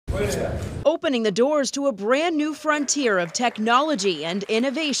Opening the doors to a brand new frontier of technology and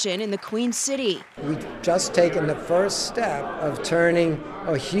innovation in the Queen City. We've just taken the first step of turning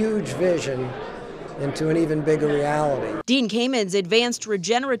a huge vision into an even bigger reality. Dean Kamen's Advanced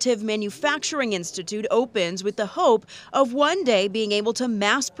Regenerative Manufacturing Institute opens with the hope of one day being able to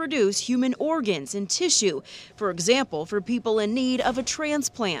mass produce human organs and tissue, for example, for people in need of a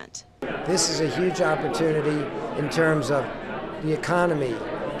transplant. This is a huge opportunity in terms of the economy,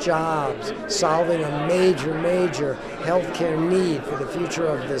 jobs, solving a major healthcare need for the future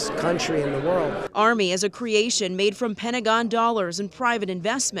of this country and the world. Army is a creation made from Pentagon dollars and private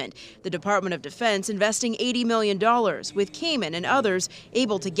investment. The Department of Defense investing $80 million, with Kamen and others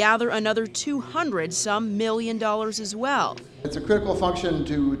able to gather another $200-some million as well. It's a critical function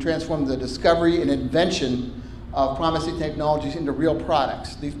to transform the discovery and invention of promising technologies into real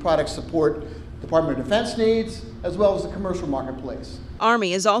products. These products support Department of Defense needs as well as the commercial marketplace.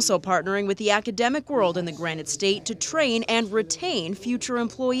 Army is also partnering with the academic world in the Granite State to train and retain future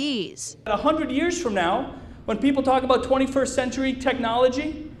employees. 100 years from now, when people talk about 21st century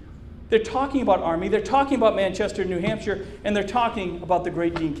technology, they're talking about Army, they're talking about Manchester, New Hampshire, and they're talking about the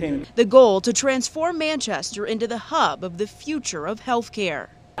great Dean Kamen. The goal to transform Manchester into the hub of the future of healthcare.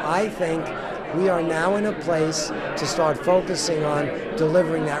 I think we are now in a place to start focusing on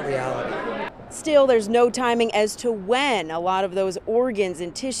delivering that reality. Still, there's no timing as to when a lot of those organs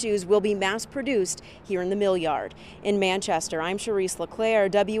and tissues will be mass produced here in the Millyard. In Manchester, I'm Charisse LeClaire,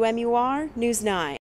 WMUR News 9.